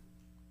you,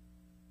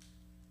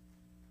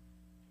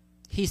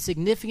 He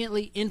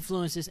significantly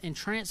influences and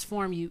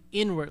transforms you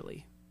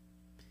inwardly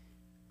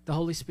the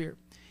Holy Spirit,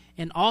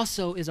 and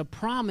also is a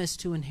promise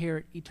to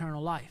inherit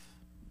eternal life.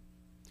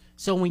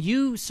 So when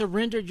you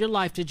surrendered your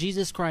life to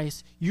Jesus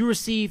Christ, you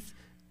received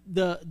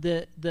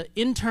the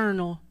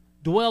internal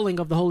dwelling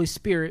of the Holy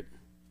Spirit.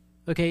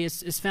 Okay,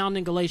 it's found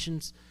in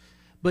Galatians.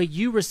 But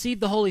you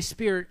received the Holy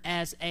Spirit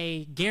as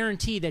a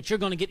guarantee that you're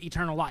going to get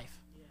eternal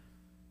life. Yeah.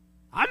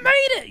 I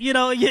made it,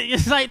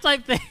 it's like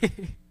type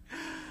thing.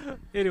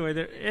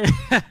 Anyway,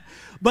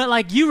 but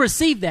like you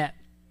receive that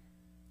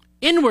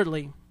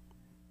inwardly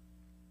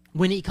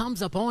when he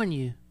comes upon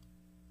you,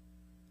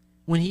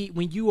 when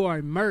you are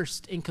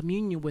immersed in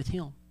communion with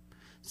him.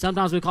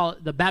 Sometimes we call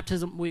it the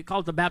baptism of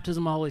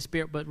the Holy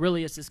Spirit, but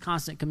really it's this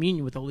constant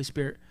communion with the Holy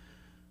Spirit.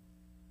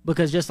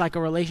 Because just like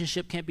a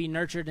relationship can't be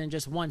nurtured in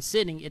just one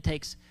sitting, it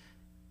takes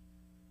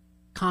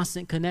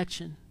constant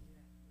connection.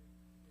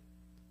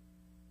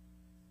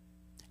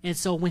 And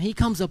so when he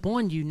comes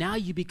upon you, now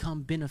you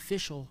become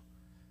beneficial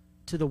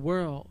to the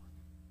world,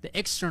 the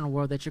external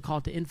world that you're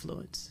called to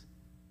influence.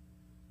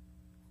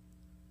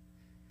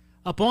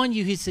 Upon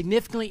you, he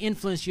significantly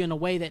influenced you in a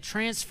way that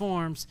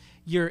transforms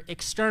your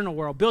external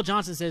world. Bill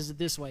Johnson says it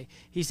this way.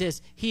 He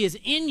says, he is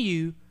in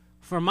you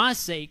for my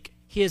sake.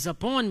 He is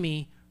upon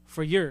me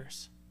for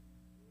yours.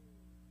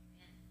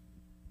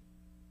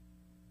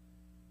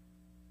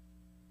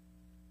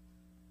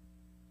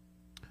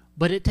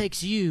 But it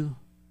takes you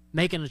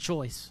making a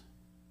choice.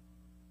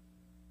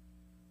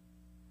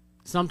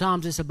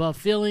 Sometimes it's above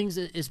feelings.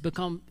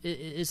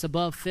 It's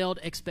above failed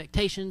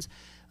expectations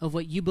of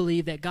what you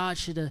believe that God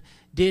should have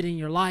did in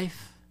your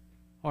life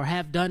or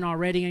have done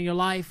already in your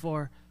life,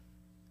 or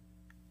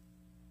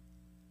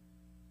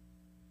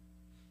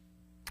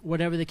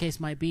whatever the case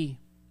might be.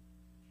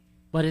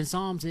 But in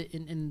Psalms,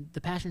 in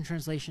the Passion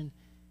Translation,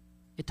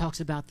 it talks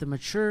about the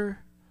mature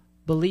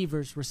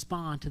believers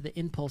respond to the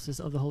impulses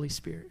of the Holy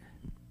Spirit.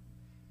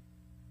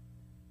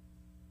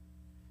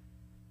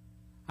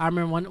 I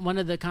remember one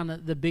of the kind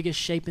of the biggest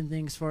shaping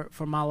things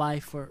for my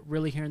life, for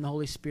really hearing the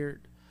Holy Spirit,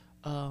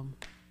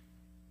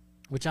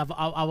 which I've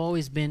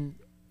always been,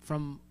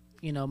 from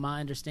my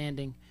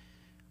understanding,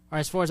 or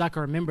as far as I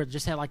can remember,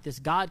 just had like this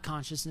God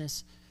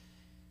consciousness.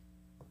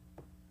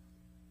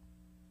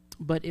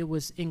 But it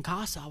was in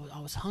casa.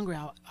 I was hungry.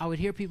 I would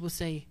hear people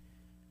say,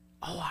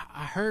 "Oh,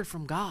 I heard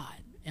from God,"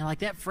 and like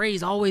that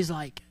phrase always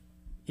like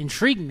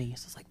intrigued me.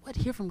 So it's like, what,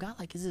 hear from God?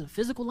 Like, is it a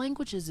physical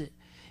language? Is it?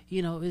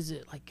 Is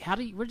it like,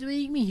 what do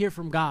they mean hear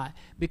from God?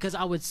 Because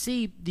I would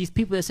see these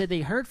people that said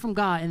they heard from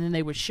God, and then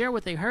they would share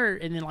what they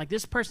heard, and then like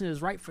this person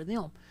is right for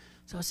them.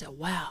 So I said,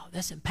 wow,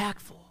 that's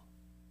impactful.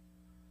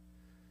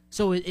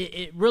 So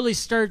it really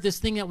stirred this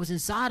thing that was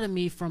inside of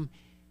me from,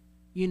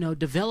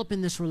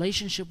 developing this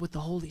relationship with the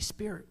Holy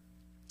Spirit.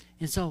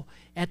 And so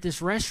at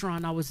this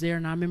restaurant I was there,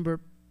 and I remember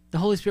the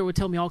Holy Spirit would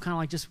tell me all kind of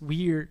like just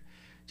weird,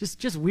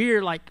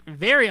 like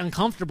very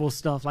uncomfortable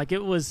stuff. Like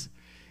it was...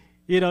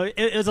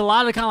 it was a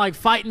lot of kind of like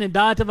fighting and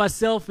dying to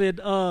myself. And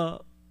okay,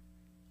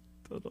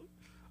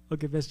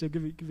 Pastor,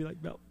 give me like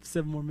about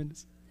 7 more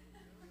minutes.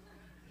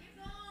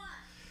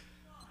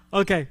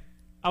 Okay,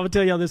 I will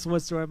tell y'all this one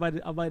story.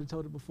 I might have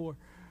told it before,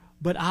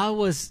 but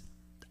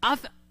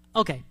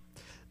okay.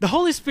 The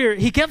Holy Spirit,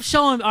 he kept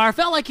showing, or I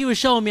felt like he was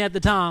showing me at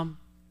the time.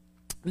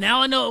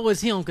 Now I know it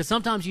was him, because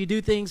sometimes you do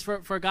things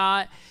for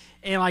God,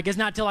 and like it's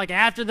not till like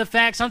after the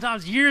fact,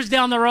 sometimes years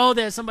down the road,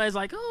 that somebody's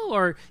like, oh,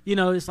 or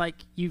it's like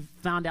you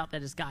found out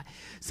that it's God.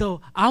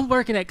 So I'm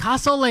working at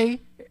Casa Ley.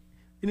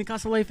 Any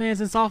Casa Ley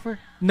fans in Sulphur?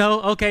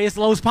 No? Okay, it's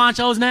Los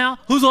Panchos now.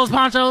 Who's Los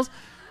Panchos?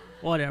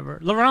 Whatever.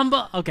 La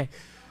Rumba? Okay.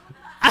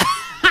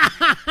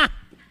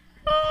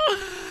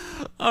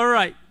 All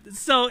right.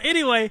 So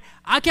anyway,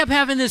 I kept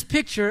having this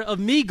picture of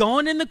me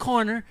going in the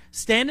corner,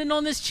 standing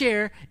on this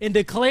chair, and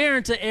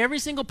declaring to every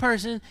single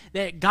person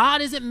that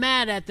God isn't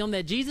mad at them,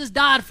 that Jesus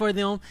died for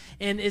them,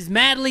 and is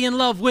madly in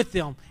love with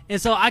them. And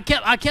so I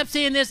kept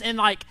saying this, and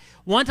like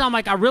one time,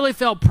 like I really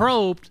felt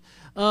probed.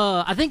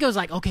 I think it was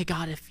like, okay,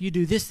 God, if you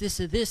do this, this,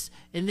 and this,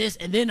 and this,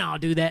 and then I'll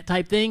do that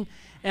type thing.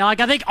 And like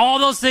I think all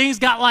those things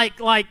got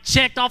like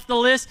checked off the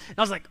list. And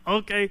I was like,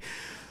 okay.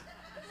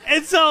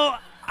 And so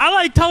I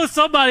like told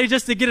somebody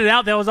just to get it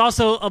out that was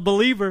also a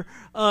believer,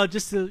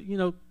 just to,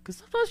 because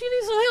sometimes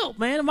you need some help,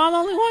 man. Am I the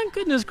only one?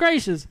 Goodness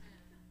gracious.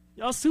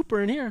 Y'all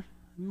super in here.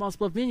 Moss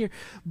Bluff Vineyard.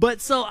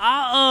 But so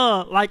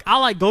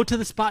I go to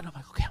the spot, and I'm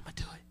like, okay, I'm going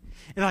to do it.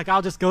 And like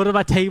I'll just go to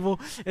my table,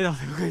 and I'm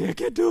like, okay, I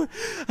can't do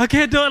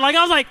it. Like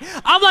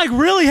I'm like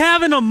really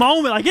having a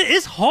moment. Like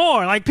it's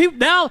hard. Like people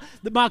now,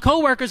 my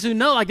coworkers who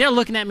know, like they're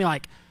looking at me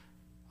like,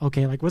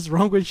 okay, like what's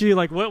wrong with you?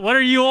 Like what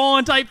are you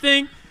on type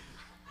thing?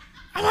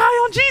 I'm high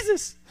on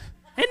Jesus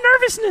and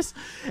nervousness.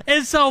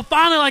 And so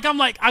finally, like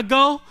I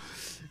go,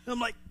 and I'm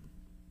like,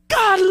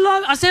 God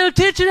love it. I said,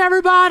 attention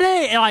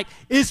everybody. And like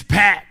it's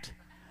packed.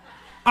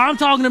 I'm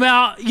talking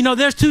about,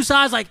 there's two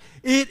sides, like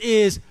it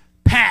is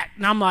packed.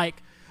 And I'm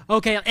like,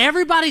 okay,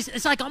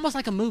 it's like almost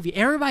like a movie.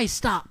 Everybody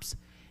stops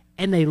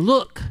and they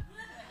look.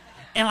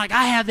 And like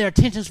I have their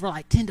attentions for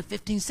like 10 to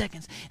 15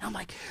 seconds. And I'm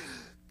like,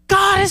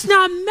 God is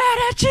not mad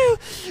at you.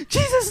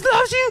 Jesus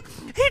loves you.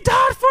 He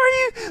died for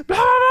you. Blah,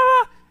 blah,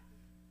 blah, blah.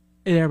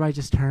 And everybody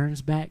just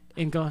turns back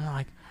and goes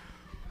like,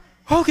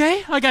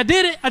 okay, like I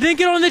did it. I didn't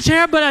get on the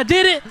chair, but I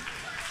did it.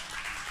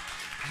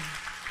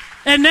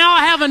 And now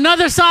I have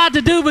another side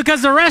to do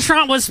because the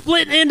restaurant was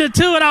split into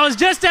two and I was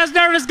just as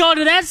nervous going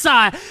to that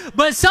side.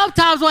 But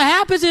sometimes what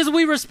happens is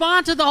we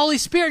respond to the Holy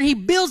Spirit. He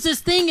builds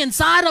this thing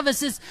inside of us.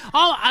 This,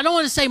 I don't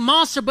want to say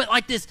monster, but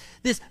like this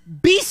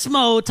beast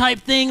mode type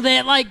thing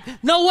that like,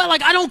 know what?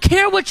 Like I don't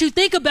care what you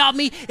think about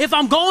me if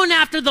I'm going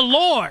after the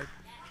Lord.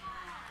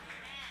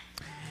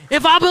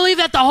 If I believe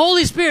that the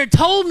Holy Spirit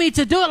told me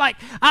to do it, like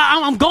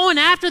I'm going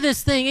after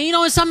this thing. And, you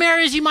know, in some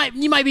areas you might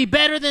be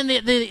better than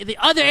the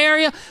other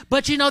area,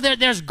 but you know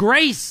there's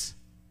grace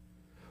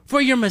for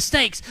your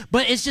mistakes.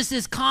 But it's just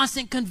this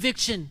constant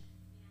conviction,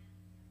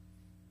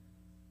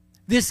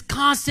 this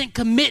constant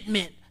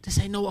commitment to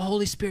say, no,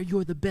 Holy Spirit, you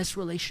are the best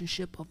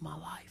relationship of my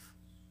life.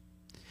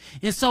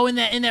 And so in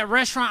that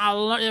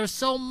restaurant, there was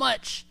so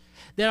much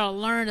that I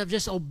learned of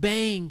just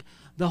obeying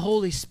the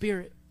Holy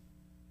Spirit.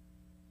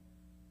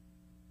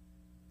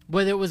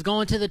 Whether it was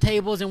going to the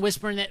tables and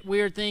whispering that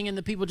weird thing and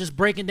the people just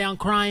breaking down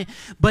crying.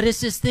 But it's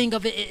this thing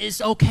of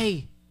it's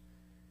okay.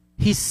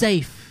 He's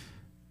safe.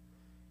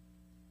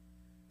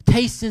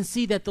 Taste and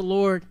see that the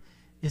Lord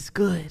is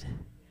good.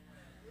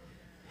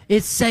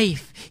 It's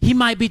safe. He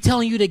might be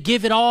telling you to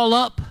give it all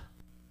up,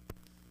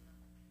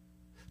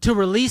 to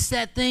release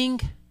that thing.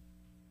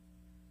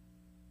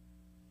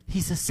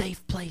 He's a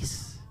safe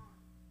place.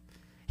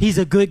 He's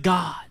a good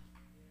God.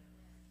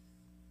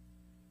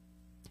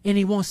 And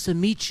he wants to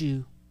meet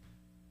you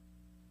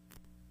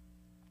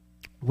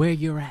where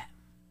you're at.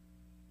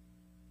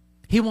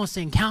 He wants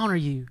to encounter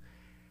you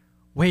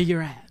where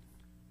you're at.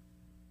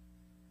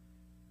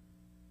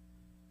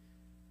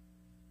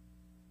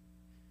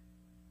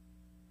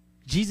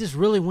 Jesus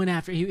really went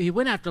after, he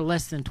went after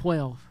less than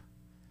 12,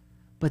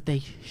 but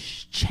they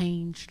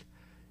changed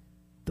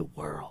the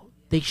world.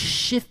 They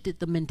shifted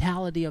the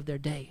mentality of their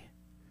day.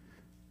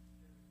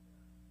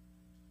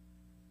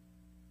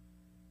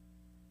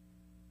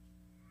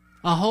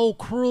 A whole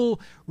crew,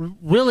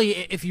 really,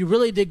 if you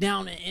really dig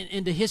down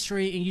into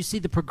history and you see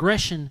the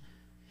progression,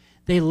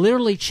 they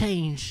literally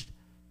changed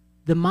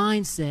the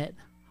mindset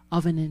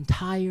of an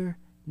entire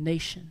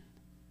nation.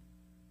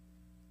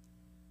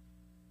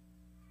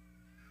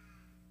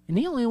 And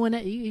he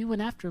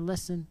went after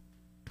less than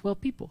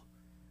 12 people,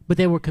 but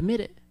they were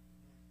committed.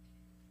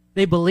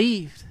 They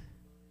believed.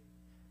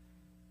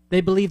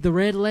 They believed the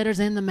red letters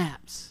and the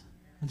maps.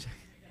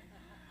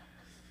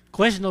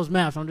 Question those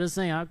maps. I'm just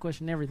saying, I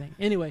question everything.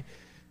 Anyway.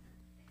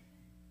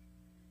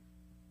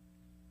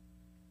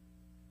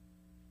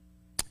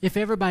 If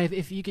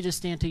you could just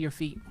stand to your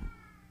feet.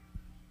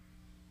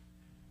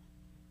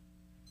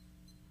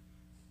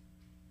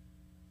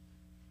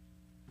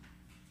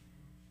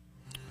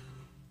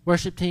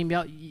 Worship team,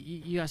 y'all,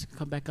 you guys can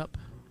come back up.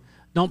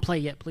 Don't play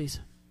yet,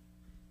 please.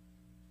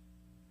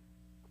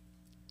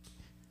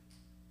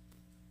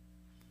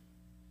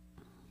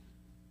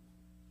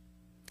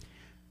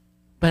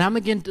 But I'm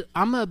going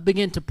to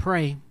begin to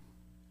pray.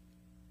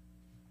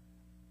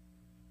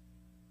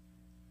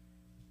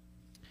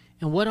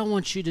 And what I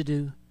want you to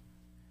do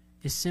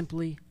is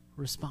simply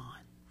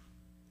respond.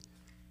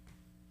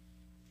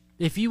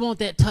 If you want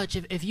that touch,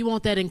 if you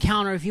want that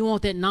encounter, if you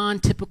want that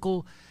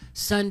non-typical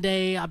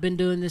Sunday, I've been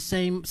doing this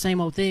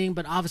same old thing,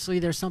 but obviously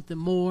there's something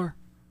more.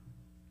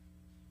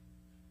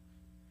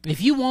 If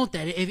you want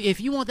that,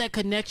 if you want that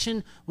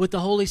connection with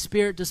the Holy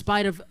Spirit,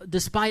 despite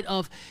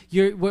of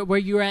where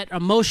you're at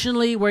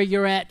emotionally, where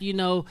you're at, you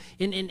know,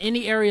 in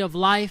any area of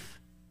life,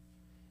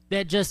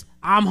 that just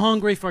I'm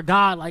hungry for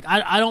God. Like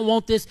I don't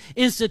want this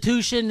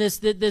institution,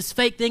 this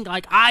fake thing.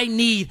 Like I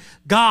need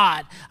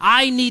God.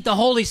 I need the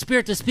Holy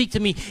Spirit to speak to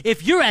me.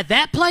 If you're at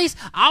that place,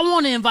 I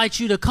want to invite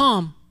you to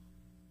come.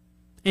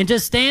 And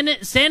just stand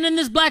in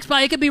this black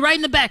spot. It could be right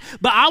in the back.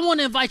 But I want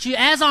to invite you,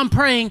 as I'm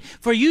praying,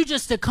 for you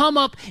just to come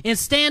up and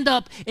stand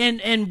up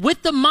and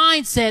with the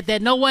mindset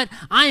that, know what?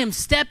 I am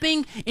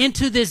stepping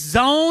into this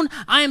zone.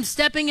 I am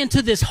stepping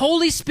into this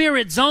Holy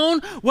Spirit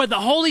zone where the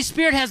Holy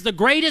Spirit has the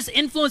greatest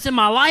influence in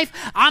my life.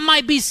 I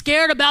might be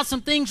scared about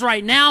some things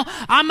right now.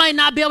 I might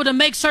not be able to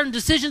make certain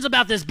decisions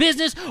about this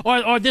business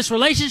or this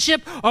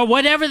relationship or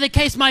whatever the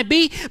case might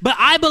be. But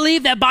I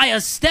believe that by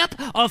a step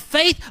of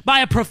faith,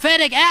 by a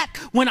prophetic act,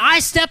 when I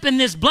step in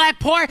this black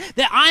part,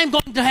 that I'm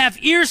going to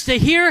have ears to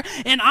hear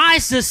and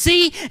eyes to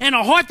see and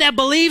a heart that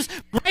believes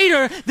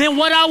greater than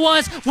what I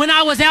was when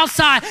I was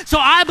outside. So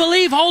I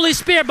believe, Holy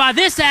Spirit, by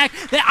this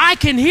act, that I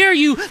can hear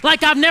you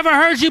like I've never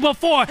heard you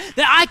before,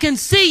 that I can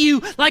see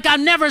you like I've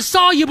never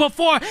saw you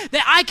before,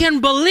 that I can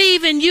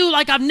believe in you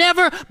like I've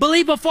never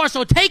believed before.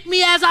 So take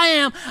me as I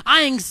am.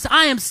 I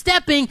am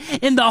stepping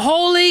in the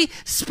Holy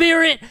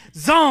Spirit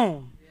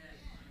zone.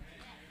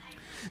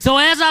 So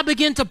as I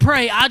begin to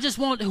pray, I just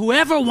want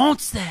whoever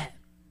wants that,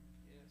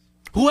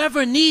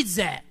 whoever needs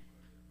that,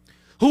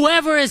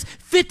 whoever is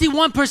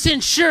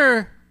 51%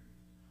 sure,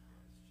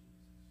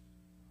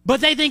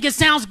 but they think it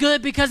sounds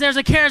good because there's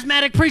a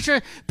charismatic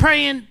preacher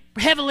praying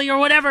heavily or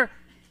whatever.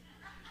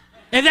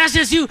 If that's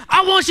just you,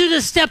 I want you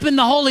to step in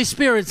the Holy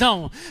Spirit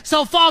zone.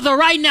 So, Father,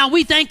 right now,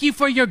 we thank you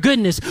for your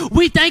goodness.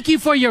 We thank you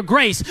for your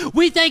grace.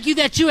 We thank you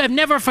that you have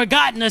never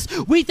forgotten us.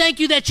 We thank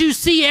you that you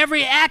see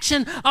every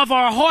action of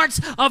our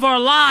hearts, of our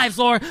lives,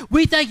 Lord.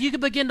 We thank you. You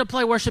can begin to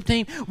play, worship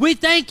team. We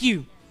thank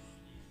you.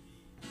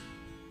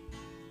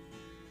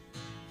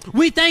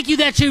 We thank you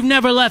that you've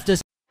never left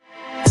us.